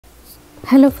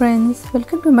Hello friends,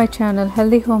 welcome to my channel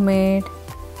healthy homemade.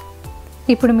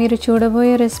 ఇప్పుడు మీరు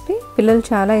చూడబోయే రెసిపీ పిల్లలు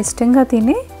చాలా ఇష్టంగా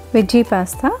తినే వెజ్జీ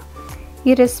పాస్తా.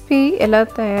 ఈ రెసిపీ ఎలా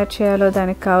తయారు చేయాలో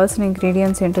దానికి కావాల్సిన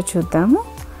ఇంగ్రీడియంట్స్ ఏంటో చూద్దాము.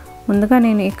 ముందుగా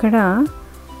నేను ఇక్కడ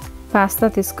పాస్తా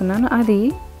తీసుకున్నాను. అది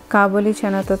కాబూలీ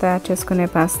చనాతో తయారు చేసుకునే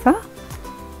పాస్తా.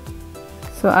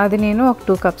 సో అది నేను ఒక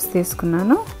 2 కప్స్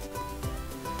తీసుకున్నాను.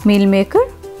 Meal maker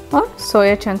are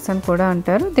soya chunks అని కూడా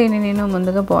అంటారు. దీన్ని నేను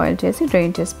ముందుగా బాయిల్ చేసి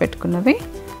డ్రైన్ చేసి పెట్టుకున్నవి.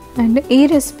 అండ్ ఈ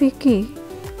రెసిపీకి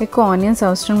ఎక్కువ ఆనియన్స్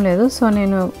అవసరం లేదు, సో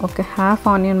నేను ఒక హాఫ్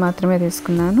ఆనియన్ మాత్రమే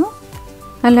తీసుకున్నాను.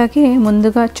 అలాగే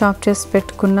ముందుగా చాప్ చేసి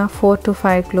పెట్టుకున్న 4 to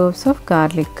 5 cloves of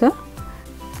garlic.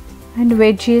 And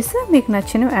veggies మీకు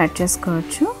నచ్చినవి యాడ్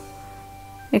చేసుకోవచ్చు.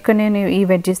 ఇక్కడ నేను ఈ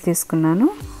వెజ్జీస్ తీసుకున్నాను.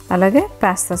 అలాగే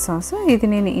పాస్తా సాస్, ఇది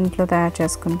నేను ఇంట్లో తయారు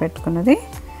చేసుకుని పెట్టుకున్నది.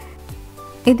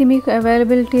 ఇది మీకు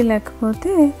అవైలబిలిటీ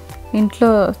లేకపోతే ఇంట్లో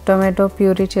టొమాటో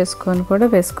ప్యూరీ చేసుకొని కూడా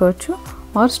వేసుకోవచ్చు,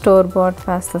 are store bat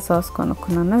pasta sauce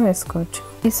కొనుక్కున్నా వేసుకోవచ్చు.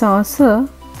 ఈ సాస్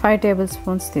 5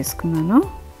 tablespoons తీసుకున్నాను.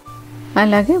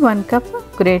 అలాగే 1 cup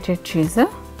గ్రేటెడ్ చీజ్.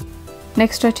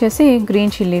 నెక్స్ట్ వచ్చేసి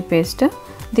గ్రీన్ చిల్లీ పేస్ట్.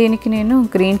 దీనికి నేను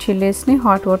గ్రీన్ చిల్లీస్ని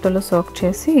హాట్ వాటర్లో సోక్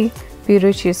చేసి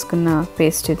ప్యూరీ చేసుకున్న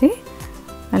పేస్ట్ ఇది.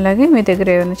 అలాగే మీ దగ్గర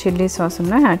ఏమైనా చిల్లీ సాస్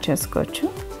ఉన్నా యాడ్ చేసుకోవచ్చు.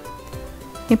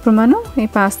 ఇప్పుడు మనం ఈ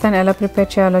పాస్తాని ఎలా ప్రిపేర్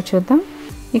చేయాలో చూద్దాం.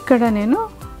 ఇక్కడ నేను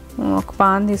ఒక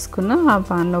పాన్ తీసుకున్న, ఆ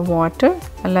పాన్లో వాటర్,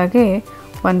 అలాగే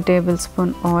 1 tablespoon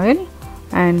oil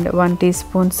and 1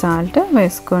 teaspoon salt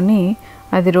వేసుకొని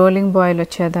అది రోలింగ్ బాయిల్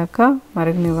వచ్చేదాకా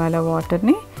మరగనివ్వాలి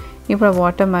వాటర్ని. ఇప్పుడు ఆ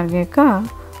వాటర్ మరిగాక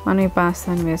మనం ఈ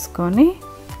పాస్తాని వేసుకొని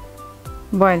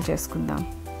బాయిల్ చేసుకుందాం.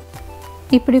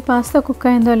 ఇప్పుడు ఈ పాస్తా కుక్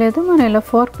అయిందో లేదో మనం ఇలా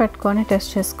ఫోర్క్ పెట్టుకొని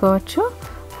టెస్ట్ చేసుకోవచ్చు.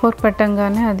 ఫోర్క్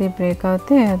పెట్టంగానే అది బ్రేక్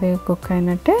అవుతే అది కుక్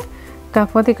అయినట్టే.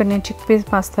 కాకపోతే ఇక్కడ నేను చిక్ పీస్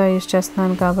పాస్తా యూజ్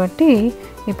చేస్తున్నాను కాబట్టి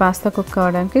ఈ పాస్తా కుక్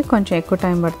అవ్వడానికి కొంచెం ఎక్కువ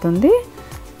టైం పడుతుంది.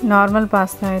 నార్మల్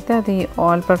పాస్తా అయితే అది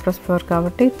ఆల్ పర్పస్ ఫ్లోర్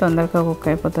కాబట్టి తొందరగా కుక్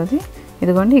అయిపోతుంది.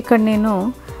 ఇదిగోండి, ఇక్కడ నేను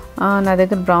నా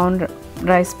దగ్గర బ్రౌన్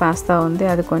రైస్ పాస్తా ఉంది,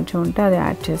 అది కొంచెం ఉంటే అది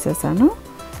యాడ్ చేసేసాను.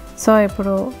 సో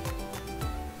ఇప్పుడు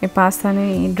ఈ పాస్తాని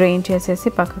డ్రైన్ చేసేసి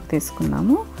పక్కకు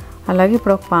తీసుకున్నాము. అలాగే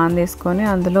ఇప్పుడు ఒక పాన్ తీసుకొని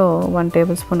అందులో 1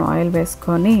 tablespoon ఆయిల్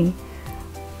వేసుకొని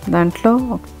దాంట్లో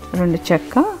 2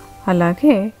 చెక్క,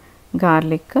 అలాగే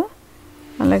గార్లిక్,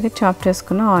 అలాగే చాప్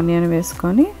చేసుకున్న ఆనియన్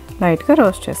వేసుకొని లైట్గా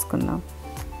రోస్ట్ చేసుకుందాం.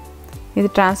 ఇది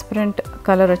ట్రాన్స్పరెంట్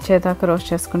కలర్ వచ్చేదాకా రోస్ట్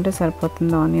చేసుకుంటే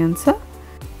సరిపోతుంది ఆనియన్స్.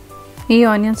 ఈ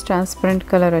ఆనియన్స్ ట్రాన్స్పరెంట్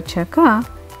కలర్ వచ్చాక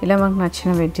ఇలా మనకు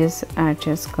నచ్చిన వెజ్జెస్ యాడ్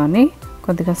చేసుకొని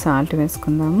కొద్దిగా సాల్ట్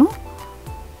వేసుకుందాము,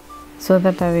 సో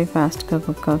దట్ అవి ఫాస్ట్గా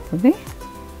కుక్ అవుతుంది.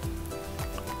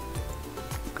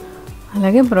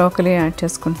 అలాగే బ్రోకలీ యాడ్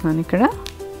చేసుకుంటున్నాను ఇక్కడ.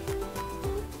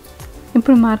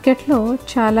 ఇప్పుడు మార్కెట్లో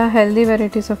చాలా healthy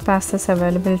varieties of pastas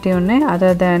availability ఉన్నాయి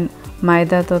అదర్ దాన్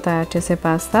మైదాతో తయారు చేసే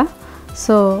పాస్తా.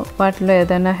 సో వాటిలో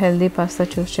ఏదైనా హెల్దీ పాస్తా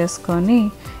చూస్ చేసుకొని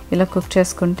ఇలా కుక్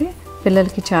చేసుకుంటే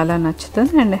పిల్లలకి చాలా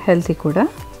నచ్చుతుంది అండ్ హెల్తీ కూడా.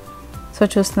 సో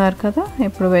చూస్తున్నారు కదా,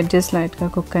 ఇప్పుడు వెజ్జెస్ లైట్గా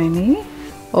కుక్ అయినాయి,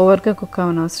 ఓవర్గా కుక్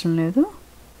అవ్వనవసరం లేదు.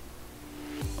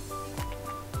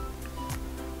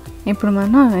 ఇప్పుడు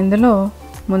మనం ఇందులో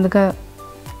ముందుగా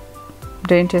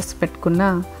డ్రైన్ చేసి పెట్టుకున్న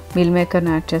మీల్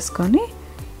మేకర్ని యాడ్ చేసుకొని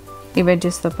ఈ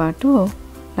వెజ్జెస్తో పాటు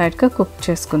లైట్గా కుక్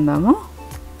చేసుకుందాము.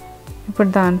 ఇప్పుడు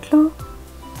దాంట్లో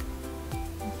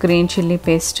గ్రీన్ చిల్లీ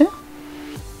పేస్ట్,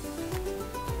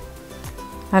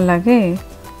 అలాగే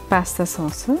పాస్తా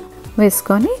సాస్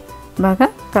వేసుకొని బాగా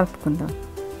కలుపుకుందాం.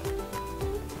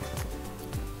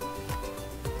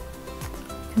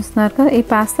 చూస్తున్నారు కదా, ఈ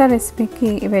పాస్తా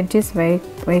రెసిపీకి వెజ్జెస్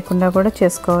వేయకుండా కూడా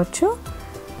చేసుకోవచ్చు.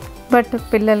 బట్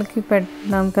పిల్లలకి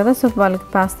పెడతాం కదా, సో వాళ్ళకి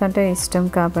పాస్తా అంటే ఇష్టం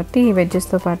కాబట్టి ఈ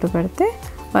వెజ్జెస్తో పాటు పెడితే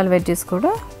వాళ్ళు వెజ్జెస్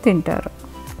కూడా తింటారు.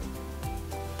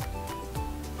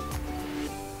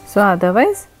 సో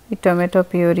అదర్వైజ్ ఈ tomato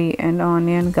puree and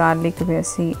onion garlic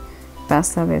వేసి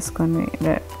పాస్తా వేసుకొని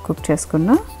కుక్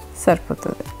చేసుకున్నా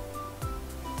సరిపోతుంది,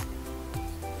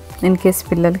 ఇన్ కేస్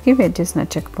పిల్లలకి వెజ్జెస్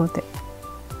నచ్చకపోతే.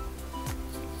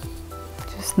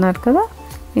 చూస్తున్నారు కదా,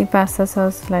 ఈ పాస్తా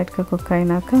సాస్ లైట్గా కుక్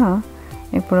అయినాక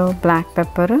ఇప్పుడు బ్లాక్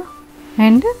పెప్పర్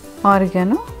అండ్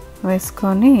ఆరిగానో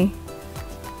వేసుకొని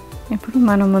ఇప్పుడు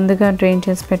మనం ముందుగా డ్రైన్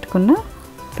చేసి పెట్టుకున్న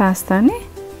పాస్తాని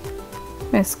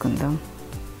వేసుకుందాం.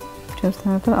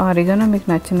 చూస్తున్నారు కదా, ఆరిగానో మీకు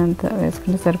నచ్చినంత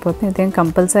వేసుకుంటే సరిపోతుంది, ఇదేం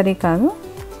కంపల్సరీ కాదు.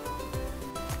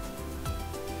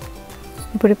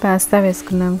 ఇప్పుడు ఈ పాస్తా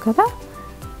వేసుకున్నాం కదా,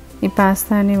 ఈ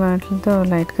పాస్తాని వాటితో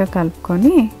లైట్గా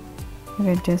కలుపుకొని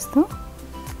వెజ్జెస్తో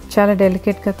చాలా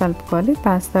డెలికేట్గా కలుపుకోవాలి,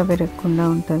 పాస్తా విరగకుండా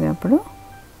ఉంటుంది అప్పుడు.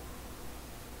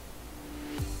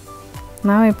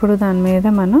 ఇప్పుడు దాని మీద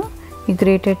మనం ఈ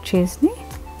గ్రేటెడ్ చీజ్ని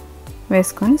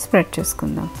వేసుకొని స్ప్రెడ్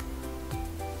చేసుకుందాం.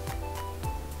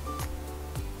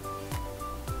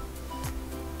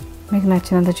 మీకు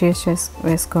నచ్చినంత చీజ్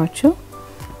వేసుకోవచ్చు,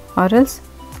 ఆర్ఎల్స్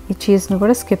ఈ చీజ్ని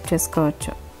కూడా స్కిప్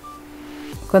చేసుకోవచ్చు.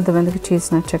 కొంతమందికి చీజ్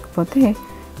నచ్చకపోతే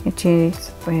ఈ చీజ్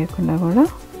వేయకుండా కూడా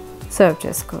సర్వ్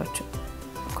చేసుకోవచ్చు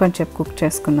కొంచెం కుక్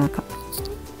చేసుకున్నాక.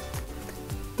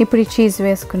 ఇప్పుడు ఈ చీజ్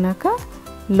వేసుకున్నాక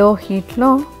లో హీట్లో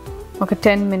ఒక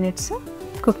 10 minutes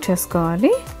కుక్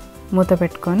చేసుకోవాలి మూత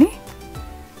పెట్టుకొని.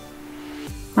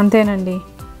 అంతేనండి,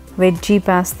 veggie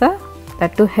pasta,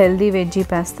 that healthy veggie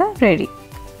pasta ready.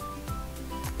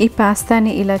 ఈ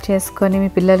పాస్తాని ఇలా చేసుకొని మీ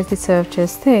పిల్లలకి సర్వ్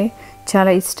చేస్తే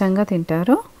చాలా ఇష్టంగా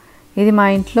తింటారు. ఇది మా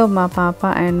ఇంట్లో మా పాప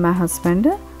అండ్ మా హస్బెండ్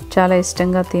చాలా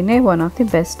ఇష్టంగా తినే one of the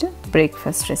best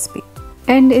breakfast recipe.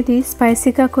 And ఇది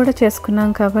స్పైసీగా కూడా చేసుకున్నాం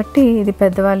కాబట్టి ఇది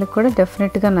పెద్దవాళ్ళకి కూడా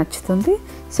డెఫినెట్గా నచ్చుతుంది.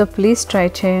 సో ప్లీజ్ ట్రై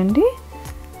చేయండి.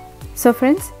 సో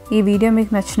ఫ్రెండ్స్, ఈ వీడియో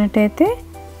మీకు నచ్చినట్టయితే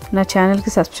నా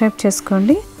ఛానల్కి సబ్స్క్రైబ్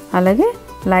చేసుకోండి, అలాగే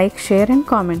లైక్, షేర్ అండ్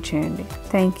కామెంట్ చేయండి.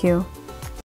 Thank you.